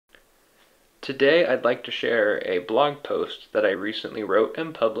Today I'd like to share a blog post that I recently wrote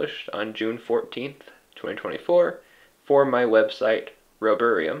and published on June 14th, 2024 for my website,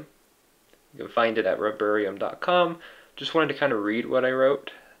 Roburium. You can find it at roburium.com. Just wanted to kind of read what I wrote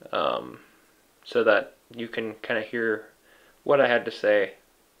so that you can kind of hear what I had to say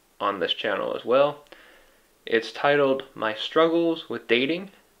on this channel as well. It's titled, My Struggles with Dating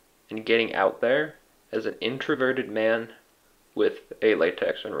and Getting Out There as an Introverted Man with a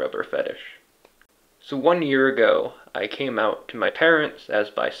Latex and Rubber Fetish. So 1 year ago, I came out to my parents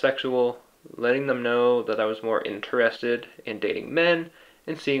as bisexual, letting them know that I was more interested in dating men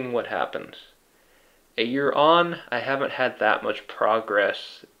and seeing what happens. A year on, I haven't had that much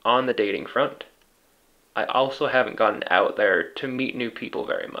progress on the dating front. I also haven't gotten out there to meet new people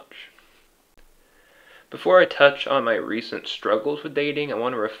very much. Before I touch on my recent struggles with dating, I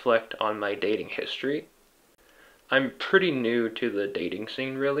want to reflect on my dating history. I'm pretty new to the dating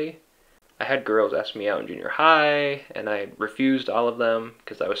scene, really. I had girls ask me out in junior high, and I refused all of them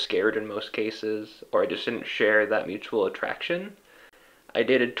because I was scared in most cases, or I just didn't share that mutual attraction. I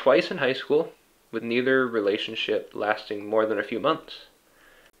dated twice in high school, with neither relationship lasting more than a few months.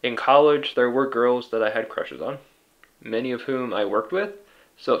 In college, there were girls that I had crushes on, many of whom I worked with,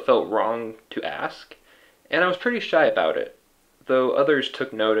 so it felt wrong to ask, and I was pretty shy about it, though others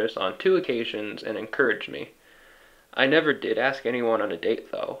took notice on 2 occasions and encouraged me. I never did ask anyone on a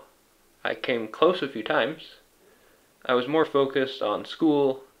date, though. I came close a few times. I was more focused on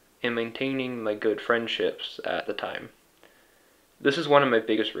school and maintaining my good friendships at the time. This is one of my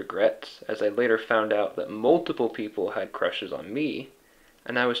biggest regrets, as I later found out that multiple people had crushes on me,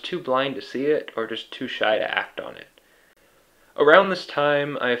 and I was too blind to see it or just too shy to act on it. Around this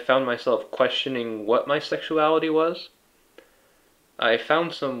time, I found myself questioning what my sexuality was. I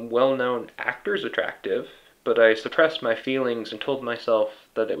found some well-known actors attractive, but I suppressed my feelings and told myself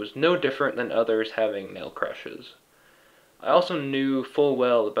that it was no different than others having male crushes. I also knew full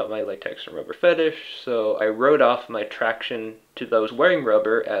well about my latex and rubber fetish, so I wrote off my attraction to those wearing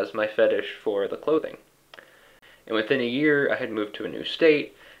rubber as my fetish for the clothing. And within a year, I had moved to a new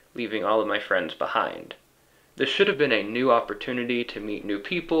state, leaving all of my friends behind. This should have been a new opportunity to meet new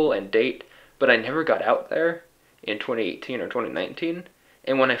people and date, but I never got out there in 2018 or 2019.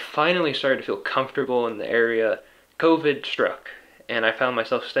 And when I finally started to feel comfortable in the area, COVID struck, and I found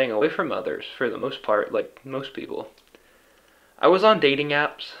myself staying away from others for the most part, like most people. I was on dating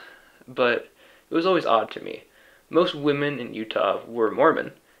apps, but it was always odd to me. Most women in Utah were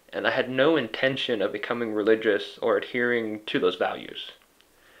Mormon, and I had no intention of becoming religious or adhering to those values.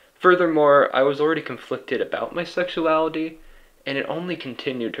 Furthermore, I was already conflicted about my sexuality, and it only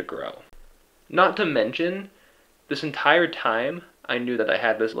continued to grow. Not to mention, this entire time, I knew that I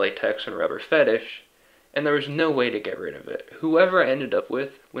had this latex and rubber fetish, and there was no way to get rid of it. Whoever I ended up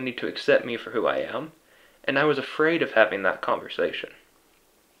with would need to accept me for who I am, and I was afraid of having that conversation.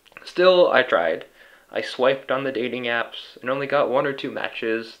 Still, I tried. I swiped on the dating apps and only got 1 or 2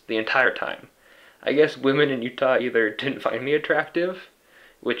 matches the entire time. I guess women in Utah either didn't find me attractive,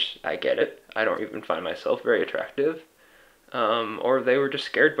 which I get it, I don't even find myself very attractive, or they were just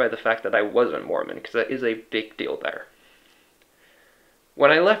scared by the fact that I wasn't Mormon, because that is a big deal there. When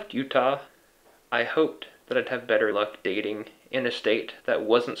I left Utah, I hoped that I'd have better luck dating in a state that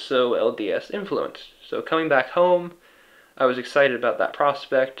wasn't so LDS influenced. So coming back home, I was excited about that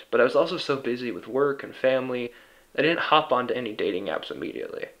prospect, but I was also so busy with work and family that I didn't hop onto any dating apps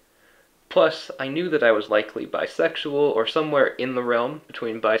immediately. Plus, I knew that I was likely bisexual or somewhere in the realm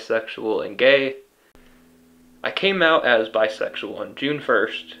between bisexual and gay. I came out as bisexual on June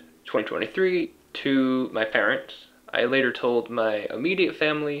 1st, 2023 to my parents. I later told my immediate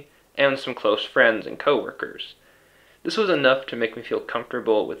family and some close friends and coworkers. This was enough to make me feel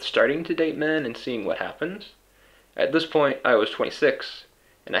comfortable with starting to date men and seeing what happens. At this point, I was 26,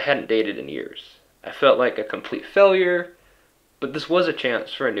 and I hadn't dated in years. I felt like a complete failure, but this was a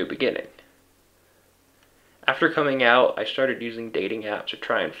chance for a new beginning. After coming out, I started using dating apps to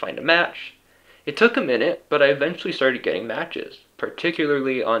try and find a match. It took a minute, but I eventually started getting matches,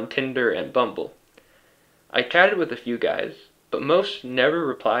 particularly on Tinder and Bumble. I chatted with a few guys, but most never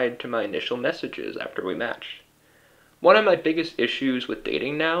replied to my initial messages after we matched. One of my biggest issues with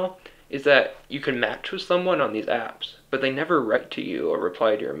dating now is that you can match with someone on these apps, but they never write to you or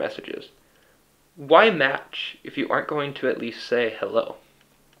reply to your messages. Why match if you aren't going to at least say hello?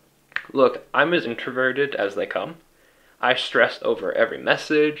 Look, I'm as introverted as they come. I stress over every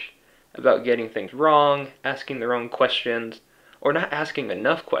message, about getting things wrong, asking the wrong questions, or not asking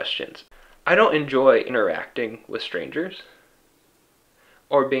enough questions. I don't enjoy interacting with strangers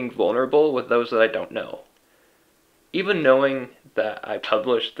or being vulnerable with those that I don't know. Even knowing that I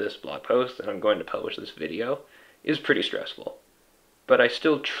published this blog post and I'm going to publish this video is pretty stressful. But I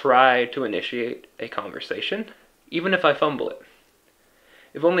still try to initiate a conversation, even if I fumble it.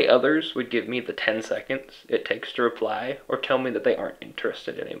 If only others would give me the 10 seconds it takes to reply or tell me that they aren't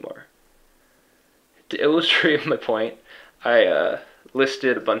interested anymore. To illustrate my point, I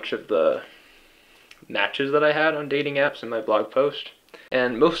listed a bunch of the matches that I had on dating apps in my blog post,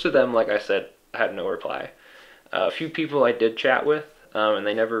 and most of them, like I said, had no reply. A few people I did chat with, and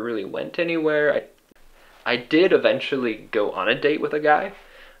they never really went anywhere. I did eventually go on a date with a guy.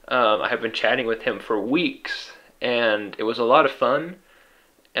 I have been chatting with him for weeks, and it was a lot of fun,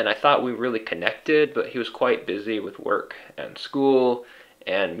 and I thought we really connected, but he was quite busy with work and school,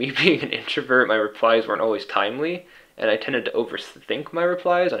 and me being an introvert, my replies weren't always timely, and I tended to overthink my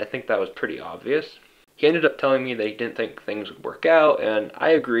replies, and I think that was pretty obvious. He ended up telling me that he didn't think things would work out, and I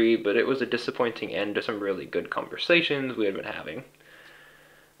agree, but it was a disappointing end to some really good conversations we had been having.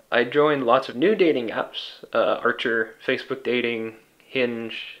 I joined lots of new dating apps, Archer, Facebook Dating,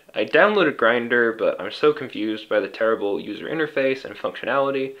 Hinge. I downloaded Grindr, but I'm so confused by the terrible user interface and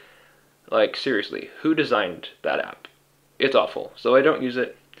functionality. Like, seriously, who designed that app? It's awful, so I don't use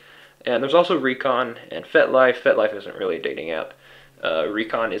it. And there's also Recon and FetLife. FetLife isn't really a dating app.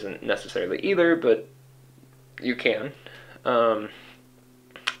 Recon isn't necessarily either, but you can. The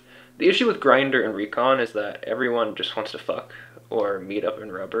issue with Grindr and Recon is that everyone just wants to fuck or meet up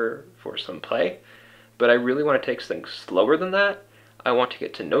in rubber for some play, but I really want to take things slower than that. I want to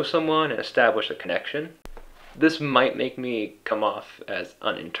get to know someone and establish a connection. This might make me come off as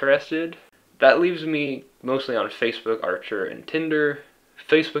uninterested. That leaves me mostly on Facebook, Archer, and Tinder.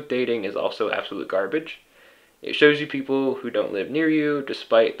 Facebook dating is also absolute garbage. It shows you people who don't live near you,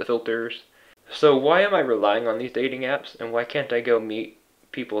 despite the filters. So why am I relying on these dating apps, and why can't I go meet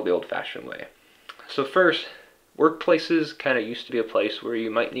people the old-fashioned way? So first, workplaces kind of used to be a place where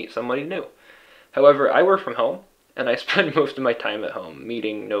you might meet somebody new. However, I work from home, and I spend most of my time at home,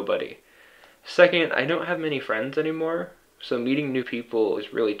 meeting nobody. Second, I don't have many friends anymore, so meeting new people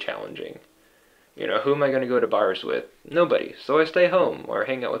is really challenging. You know, who am I going to go to bars with? Nobody. So I stay home, or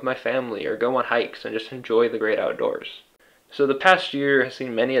hang out with my family, or go on hikes and just enjoy the great outdoors. So the past year has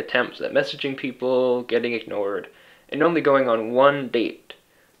seen many attempts at messaging people, getting ignored, and only going on one date.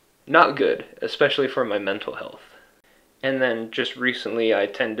 Not good, especially for my mental health. And then just recently I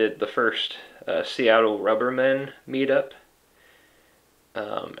attended the first Seattle Rubbermen meetup,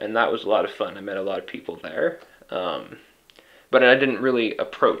 and that was a lot of fun. I met a lot of people there. But I didn't really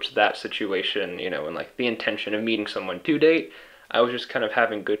approach that situation, you know, in like the intention of meeting someone to date. I was just kind of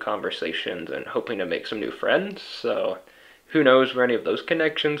having good conversations and hoping to make some new friends. So who knows where any of those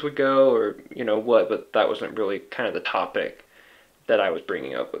connections would go, or you know what, but that wasn't really kind of the topic that I was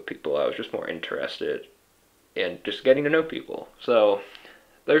bringing up with people. I was just more interested in just getting to know people. So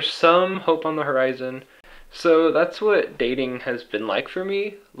there's some hope on the horizon. So that's what dating has been like for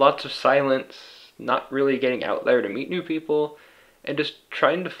me. Lots of silence, not really getting out there to meet new people, and just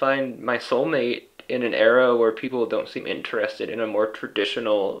trying to find my soulmate in an era where people don't seem interested in a more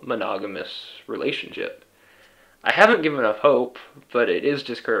traditional monogamous relationship. I haven't given up hope, but it is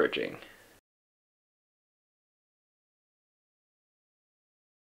discouraging.